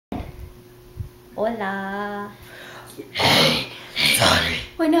Hola. Hey, sorry.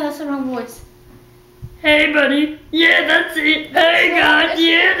 Wait, no, that's the wrong voice. Hey, buddy. Yeah, that's it. Hey, God,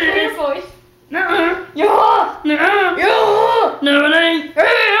 yeah, it Your is. voice. Nuh-uh. Yeah. Nuh-uh. Yeah. No, it ain't.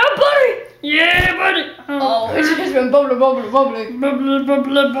 Hey, buddy. Yeah, buddy. Oh, it's just been bubbly. Bubble,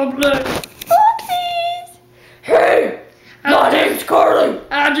 bubble, bubble. Oopsies. Hey, my name's Carly.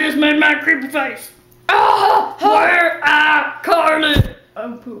 I just made my creepy face. Ah, Where I Carly?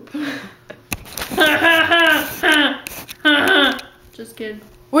 oh, poop. Just kidding.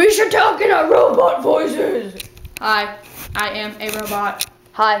 We should talk in our robot voices. Hi, I am a robot.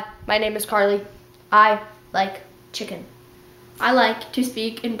 Hi, my name is Carly. I like chicken. I like to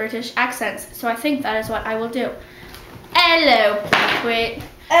speak in British accents, so I think that is what I will do. Hello, Quit.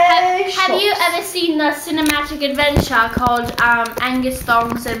 Have you ever seen the cinematic adventure called Angus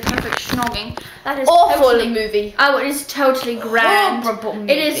Thongs and Perfect Schnogging? That is Awful totally, movie. Oh, it is totally grand. Horrible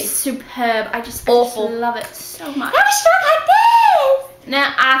movie. It is superb. I just Awful. love it so much. Let's talk like this.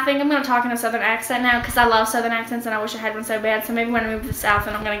 Now, I think I'm going to talk in a southern accent now because I love southern accents and I wish I had one so bad. So maybe when I move to the south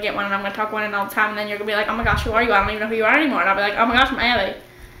and I'm going to get one and I'm going to talk one in all the time and then you're going to be like, oh my gosh, who are you? I don't even know who you are anymore. And I'll be like, oh my gosh, I'm Abby.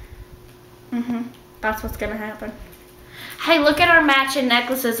 That's what's going to happen. Hey, look at our matching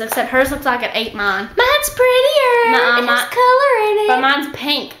necklaces, except hers looks like it ate mine. Mine's prettier. Nuh-uh, It has color in it. But mine's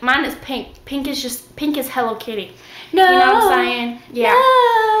pink. Mine is pink. Pink is Hello Kitty. No. You know what I'm saying? Yeah.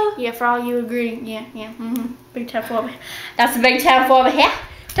 No. Yeah, for all you agree. Yeah. Big town for over here. That's a big town for over here.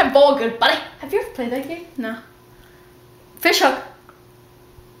 Time for good, buddy. Have you ever played that game? No. Fish hook.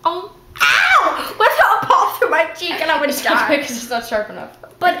 Oh. Ow! What if it popped through my cheek and I would die? Because it's not sharp enough.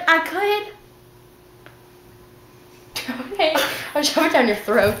 But I could. Okay. I'll shove it down your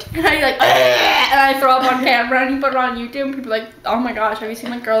throat. And I like, and I throw up on camera and you put it on YouTube and people are like, oh my gosh, have you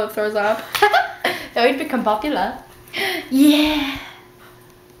seen that girl that throws up? That would become popular. Yeah.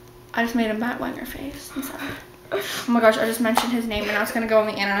 I just made a Matt Wenger face. I'm sorry. Oh my gosh, I just mentioned his name and now it's gonna go on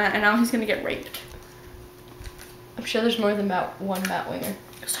the internet and now he's gonna get raped. I'm sure there's more than one Matt Winger.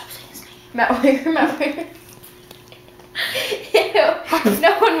 Stop saying his name. Matt Winger. Ew.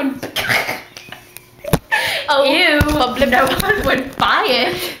 No one would. Oh, Ew. no one would buy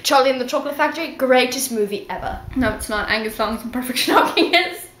it. Charlie and the Chocolate Factory, greatest movie ever. No, it's not. Angus Thongs and Perfect Schnogging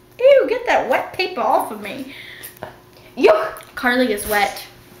is. Ew, get that wet paper off of me. Yuck. Carly is wet.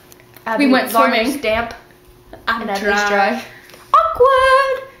 Abby, We went Lauren's swimming. damp. I'm And Abby's dry. dry.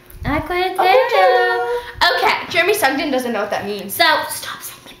 Awkward. Awkward. Okay, Jeremy Sugden doesn't know what that means. So, stop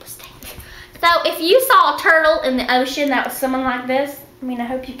saying people stink. So, if you saw a turtle in the ocean that was swimming like this, I mean, I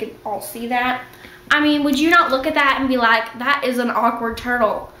hope you could all see that. I mean, would you not look at that and be like, that is an awkward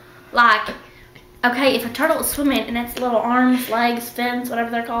turtle? Like, okay, if a turtle is swimming and its little arms, legs, fins, whatever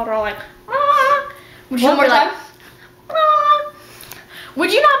they're called, are all like, ah, would you One not more be like, time. ah?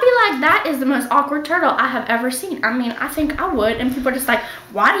 Would you not be like, that is the most awkward turtle I have ever seen? I mean, I think I would. And people are just like,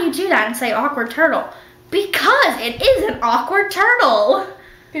 why do you do that and say awkward turtle? Because it is an awkward turtle.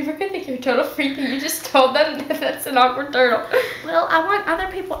 People could think you're a total freak and you just told them that that's an awkward turtle. Well, I want other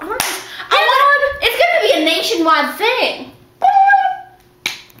people. It's gonna be a nationwide thing.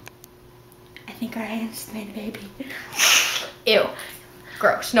 I think our hands made a baby. Ew.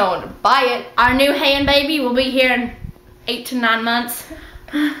 Gross. No one would buy it. Our new hand baby will be here in 8 to 9 months.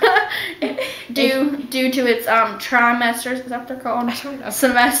 due to its trimesters. Is that what they're called? I don't know.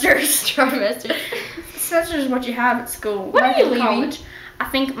 Semesters. Trimester. Semesters is what you have at school. When are not you in leaving? college. I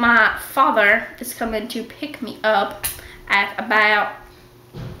think my father is coming to pick me up at about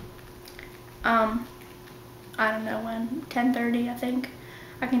I don't know when, 10:30 I think.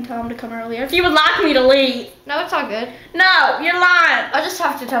 I can tell him to come earlier. If you would like me to leave. No, it's all good. No, you're lying. I'll just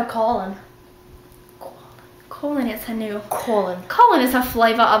have to tell Colin. Colin is a new. Colin. Colin is a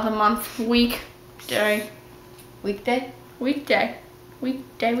flavor of the month. Weekday. Weekday? Weekday.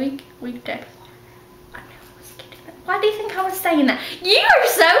 Weekday. I know I was kidding. Why do you think I was saying that? You are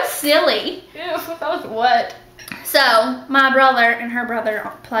so silly. Ew, that was what? So, my brother and her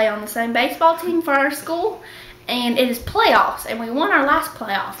brother play on the same baseball team for our school, and it is playoffs, and we won our last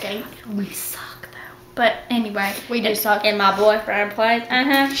playoff game. We suck, though. But anyway. We do suck. And my boyfriend plays.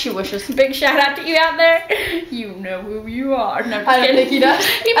 She wishes. Big shout out to you out there. You know who you are. No, I'm just I don't kidding. think he does.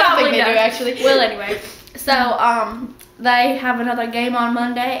 He I don't probably think they does. do, actually. Well, anyway. So, they have another game on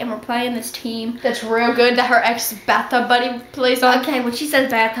Monday, and we're playing this team. That's real good that her ex-bathtub buddy plays on. Okay, when she says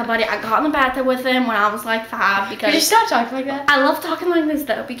bathtub buddy, I got in the bathtub with him when I was like 5 Could you because stop talking like that? I love talking like this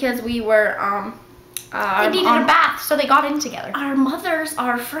though because we were They needed a bath, so they got in together. our mothers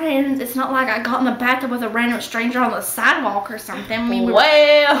are friends. It's not like I got in the bathtub with a random stranger on the sidewalk or something. We were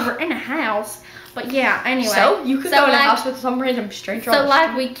Well, in a house. But yeah, anyway. So you could go in a like, house with some random stranger. So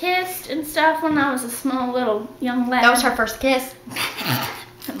like we kissed and stuff when I was a small little young lad. That was her first kiss.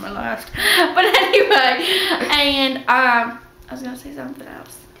 And my last. But anyway, and I was gonna say something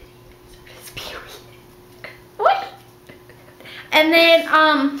else. What? And then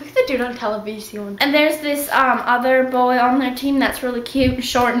Look at the dude on television. and there's this other boy on their team that's really cute and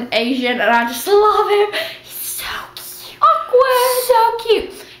short and Asian, and I just love him. He's so cute. Awkward. So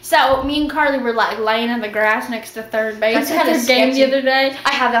cute. So me and Carly were like laying in the grass next to third base That's at kinda their game the sketchy. other day.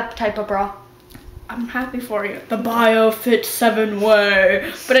 I have that type of bra. I'm happy for you. The BioFit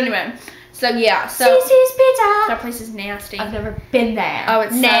 7-way. But anyway, so yeah, so Cece's Pizza. that place is nasty. I've never been there. Oh,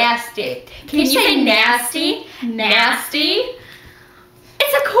 it's so- nasty. Can you say nasty? Nasty?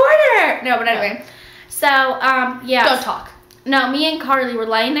 It's a quarter. No, but anyway. So yeah. Don't talk. No, me and Carly were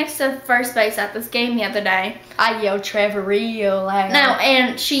laying next to first base at this game the other day. I yelled Trevor real loud. No,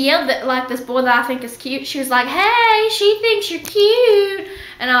 and she yelled at like this boy that I think is cute. She was like, "Hey, she thinks you're cute,"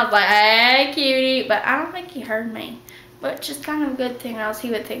 and I was like, "Hey, cutie," but I don't think he heard me. Which is kind of a good thing, else he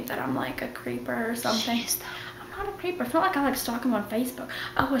would think that I'm like a creeper or something. She is, though. I'm not a creeper. It's not like I like stalk him on Facebook.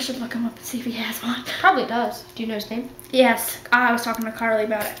 Oh, I should look him up and see if he has one. Probably does. Do you know his name? Yes, I was talking to Carly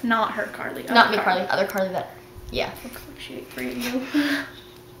about it. Not her, Carly. Not other me, Carly. Other Carly that. Yeah. Looks like she ate 3 of you.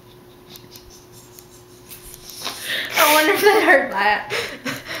 I wonder if they heard that.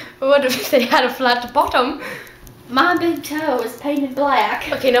 What if they had a flat bottom? My big toe is painted black.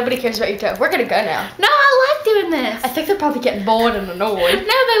 Okay, nobody cares about your toe. We're gonna go now. No, I like doing this. I think they're probably getting bored and annoyed. No,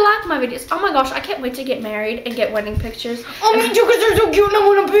 they like my videos. Oh my gosh, I can't wait to get married and get wedding pictures. Oh, me too, because they're so cute and I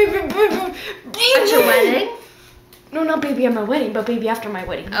want a baby. At your wedding? No, not baby at my wedding, but baby after my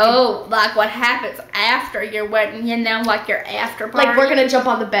wedding. Oh, like what happens after your wedding, you know, like your after party. Like, we're gonna jump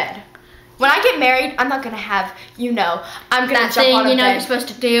on the bed. When I get married, I'm not gonna have, I'm gonna that jump thing, on a you know, bed. you're supposed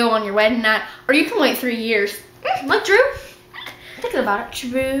to do on your wedding night. Or you can wait 3 years. Like Drew. Thinking about it.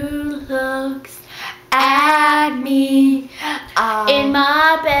 Drew looks At me. in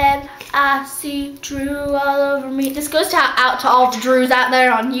my bed. I see Drew all over me. This goes out to all the Drews out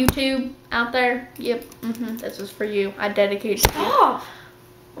there on YouTube. Out there. Yep. This was for you. I dedicated to you. Stop.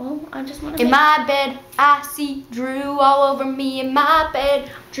 Well, I just want to In my bed, I see Drew all over me in my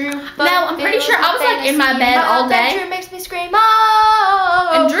bed. Drew. No, I'm pretty sure I was like in my bed all day. Drew makes me scream.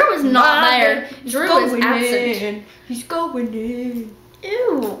 Oh. And Drew was not there. He's Drew was going absent. in. He's going in.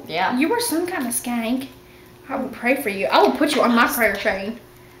 Ew. Yeah. You were some kind of skank. I will pray for you. I will put you on my prayer chain.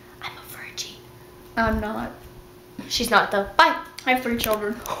 I'm a virgin. I'm not. She's not though. Bye. I have 3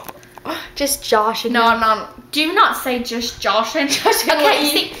 children. Just Josh and No, I'm not. Do not say just Josh and Josh and Okay,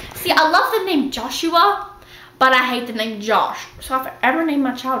 Lee. see, I love the name Joshua, but I hate the name Josh. So if I ever name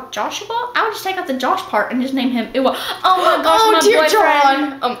my child Joshua, I would just take out the Josh part and just name him Iwa. Oh my gosh, Oh, my dear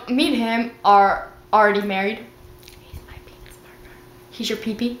boyfriend. John. Me and him are already married. He's my penis partner. He's your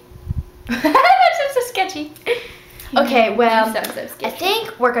pee-pee. That's so sketchy. Okay, well, He sounds so I sketchy.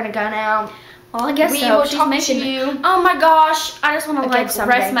 think we're gonna go now. Well, I guess we so. will She's talk making to me- you Oh my gosh, I just want to again like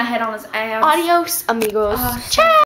someday. rest my head on his ass. Adios, amigos. Oh, Ciao.